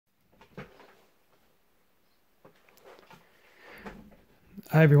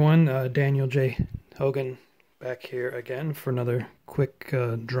Hi everyone, Daniel J. Hogan back here again for another quick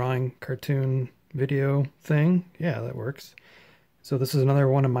drawing cartoon video thing. Yeah, that works. So this is another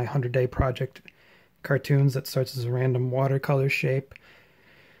one of my 100-day project cartoons that starts as a random watercolor shape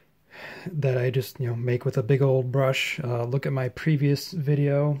that I just make with a big old brush. Look at my previous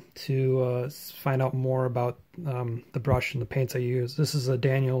video to find out more about the brush and the paints I use. This is a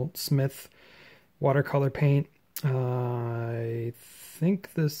Daniel Smith watercolor paint. I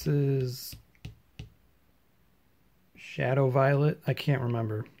think this is Shadow Violet. I can't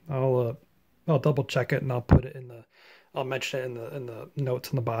remember. I'll double check it and I'll put it in the I'll mention it in the notes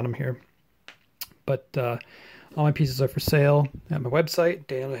on the bottom here. But all my pieces are for sale at my website,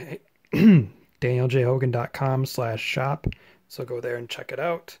 danieljhogan.com/shop. So go there and check it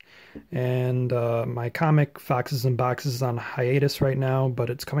out. And my comic Foxes and Boxes is on hiatus right now, but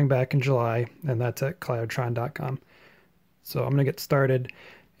it's coming back in July, and that's at cloudtron.com. So I'm going to get started.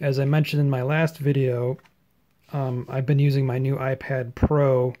 As I mentioned in my last video, I've been using my new iPad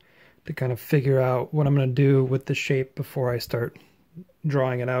Pro to kind of figure out what I'm going to do with the shape before I start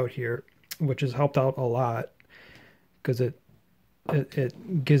drawing it out here, which has helped out a lot because it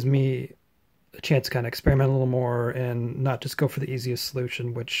gives me a chance to kind of experiment a little more and not just go for the easiest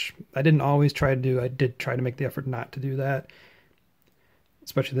solution, which I didn't always try to do. I did try to make the effort not to do that,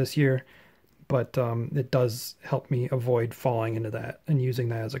 especially this year. But it does help me avoid falling into that and using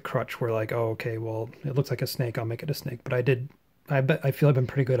that as a crutch where like, oh, okay, well, it looks like a snake, I'll make it a snake. But I feel I've been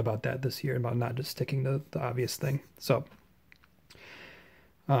pretty good about that this year, about not just sticking to the obvious thing. So,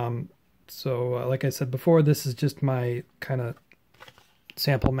 like I said before, this is just my kind of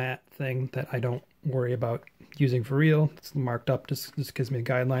sample mat thing that I don't worry about using for real. It's marked up, just gives me a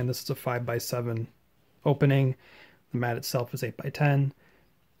guideline. This is a 5x7 opening. The mat itself is 8x10.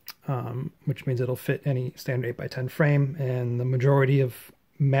 Which means it'll fit any standard 8x10 frame, and the majority of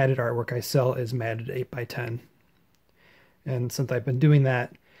matted artwork I sell is matted 8x10. And since I've been doing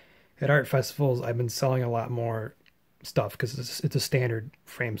that at art festivals, I've been selling a lot more stuff because it's a standard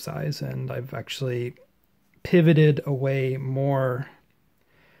frame size, and I've actually pivoted away more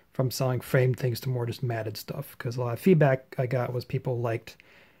from selling framed things to more just matted stuff, because a lot of feedback I got was people liked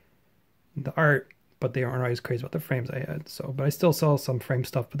the art, but they aren't always crazy about the frames I had. So, but I still sell some frame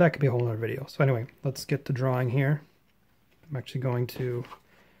stuff, but that could be a whole other video. So anyway, let's get to drawing here. I'm actually going to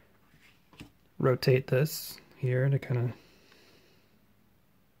rotate this here to kind of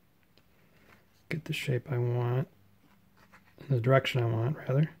get the shape I want, in the direction I want,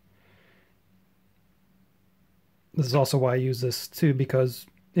 rather. This is also why I use this too, because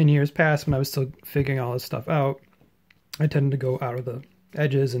in years past, when I was still figuring all this stuff out, I tended to go out of the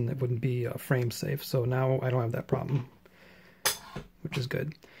edges and it wouldn't be frame safe. So now I don't have that problem, which is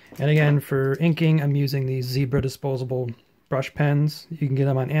good. And again, for inking, I'm using these Zebra disposable brush pens. You can get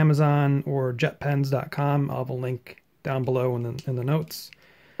them on Amazon or jetpens.com. I'll have a link down below in the notes.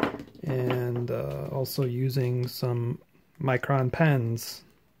 And also using some Micron pens,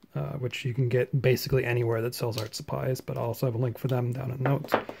 which you can get basically anywhere that sells art supplies, but I'll also have a link for them down in the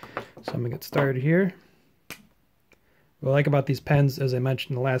notes. So I'm gonna get started here. What I like about these pens, as I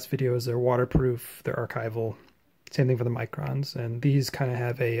mentioned in the last video, is they're waterproof, they're archival. Same thing for the Microns, and these kind of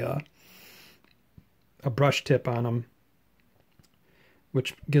have a brush tip on them,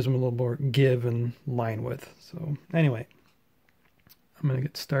 which gives them a little more give and line width. So anyway, I'm going to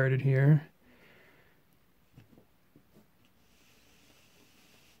get started here.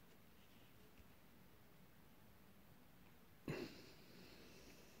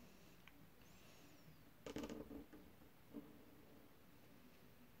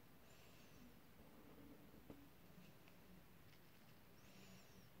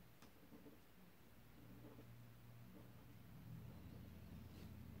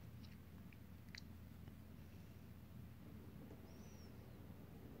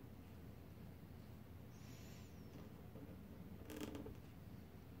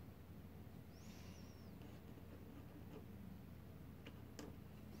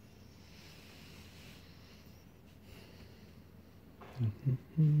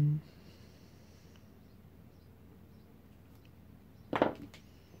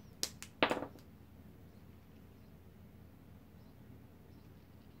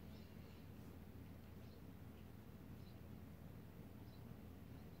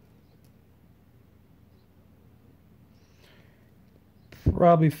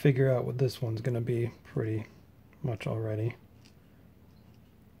 Probably figure out what this one's going to be pretty much already.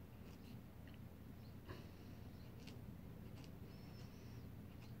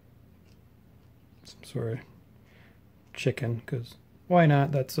 Some sort of chicken, because why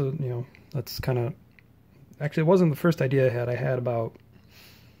not? That's a, that's kind of, actually it wasn't the first idea I had. I had about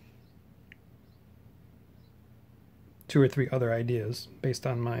 2 or 3 other ideas based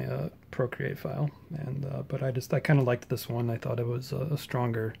on my Procreate file, and but I kind of liked this one. I thought it was a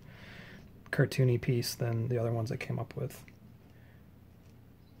stronger cartoony piece than the other ones I came up with.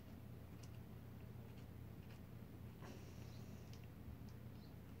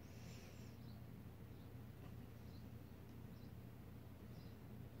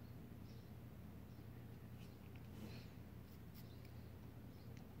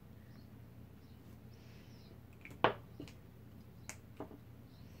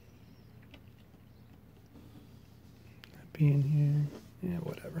 In here, yeah,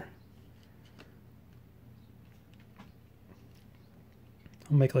 whatever.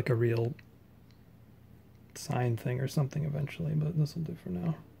 I'll make like a real sign thing or something eventually, but this will do for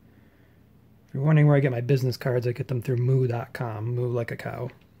now. If you're wondering where I get my business cards, I get them through moo.com, moo like a cow.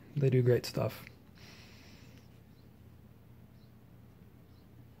 They do great stuff.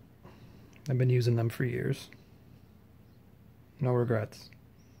 I've been using them for years. No regrets.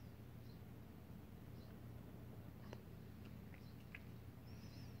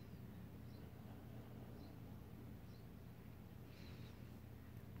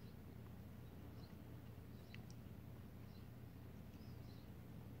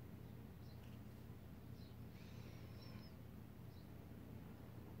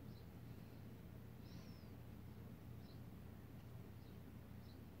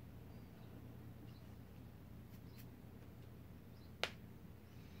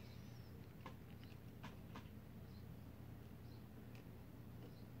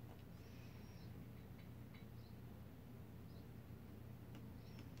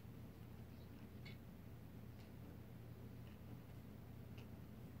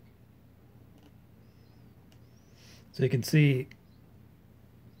 So you can see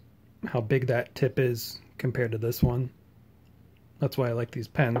how big that tip is compared to this one. That's why I like these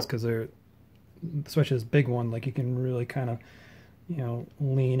pens, because they're, especially this big one, like you can really kind of, you know,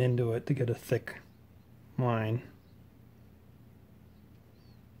 lean into it to get a thick line.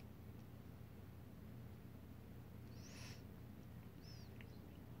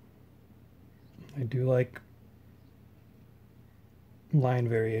 I do like line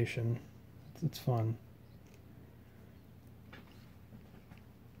variation. It's fun.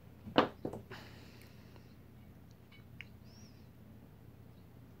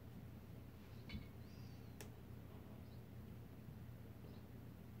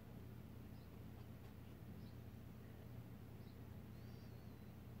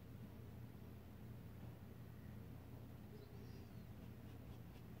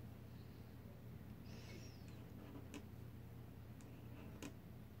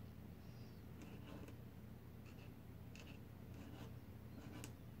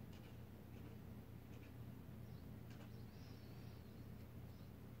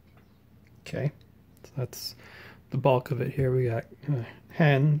 Okay, so that's the bulk of it here. We got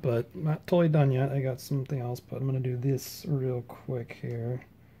hen, but not totally done yet. I got something else, but I'm going to do this real quick here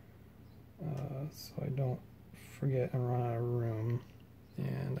so I don't forget and run out of room.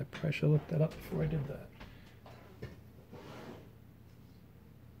 And I probably should have looked that up before I did that.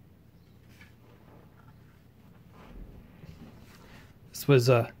 This was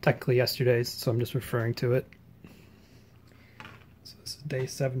technically yesterday's, so I'm just referring to it. So this is day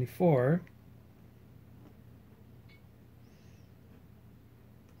 74.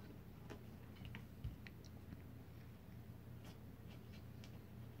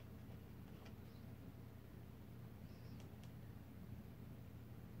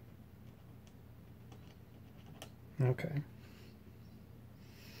 Okay.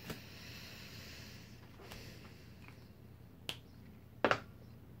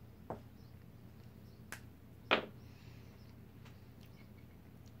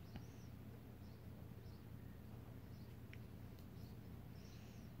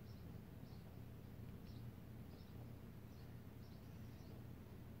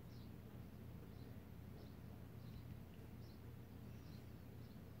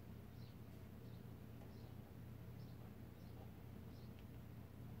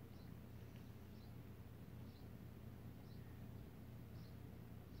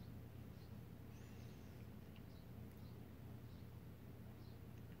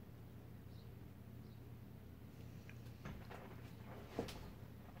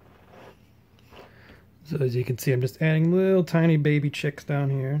 So as you can see, I'm just adding little tiny baby chicks down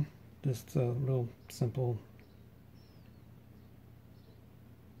here. Just real simple.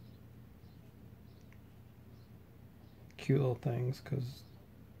 Cute little things, because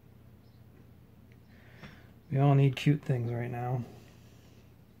we all need cute things right now.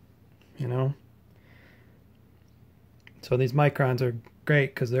 You know? So these microns are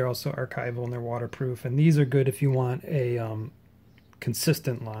great because they're also archival and they're waterproof. And these are good if you want a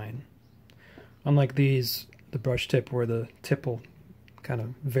consistent line. Unlike these, the brush tip where the tip will kind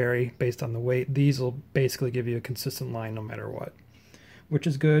of vary based on the weight, these will basically give you a consistent line no matter what, which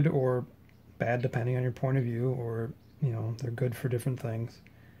is good or bad depending on your point of view, or, you know, they're good for different things.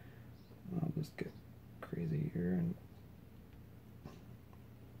 I'll just get crazy here and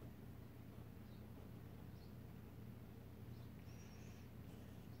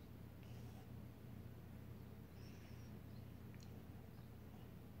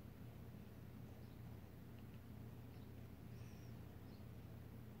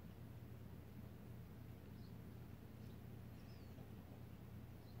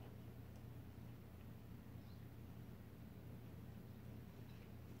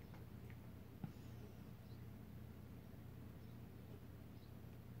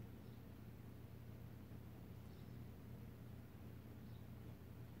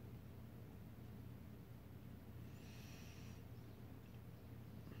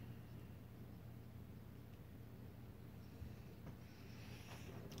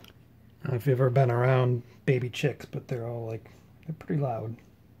I don't know if you've ever been around baby chicks, but they're all like, they're pretty loud.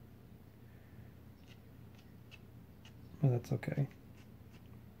 But that's okay.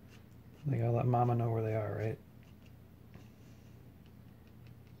 They gotta let mama know where they are, right?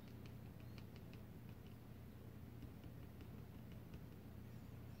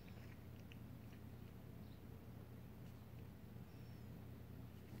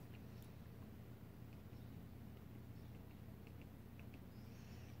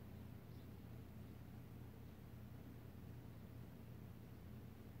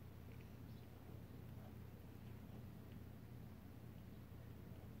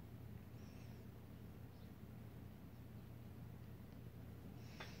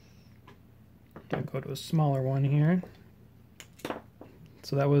 I'll go to a smaller one here.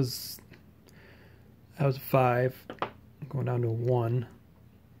 So that was 5. I'm going down to a 1.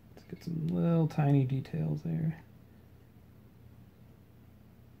 Let's get some little tiny details there.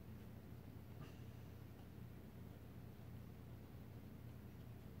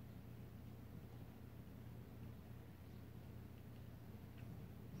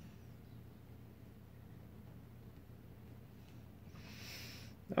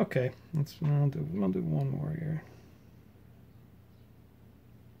 Okay, I'll do one more here.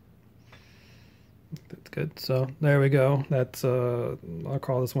 That's good. So there we go. That's I'll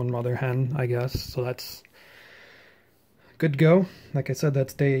call this one Mother Hen, I guess. So that's good to go. Like I said,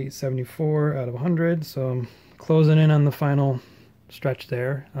 that's day 74 out of 100. So I'm closing in on the final stretch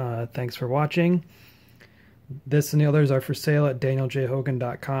there. Thanks for watching. This and the others are for sale at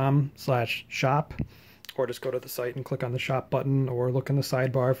danieljhogan.com/shop. Or just go to the site and click on the shop button, or look in the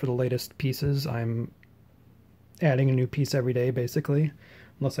sidebar for the latest pieces. I'm adding a new piece every day, basically,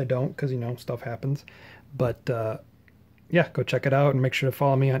 unless I don't, because, you know, stuff happens. But yeah, go check it out, and make sure to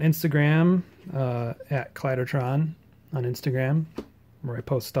follow me on Instagram, at Clattertron on Instagram, where I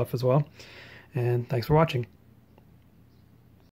post stuff as well. And thanks for watching.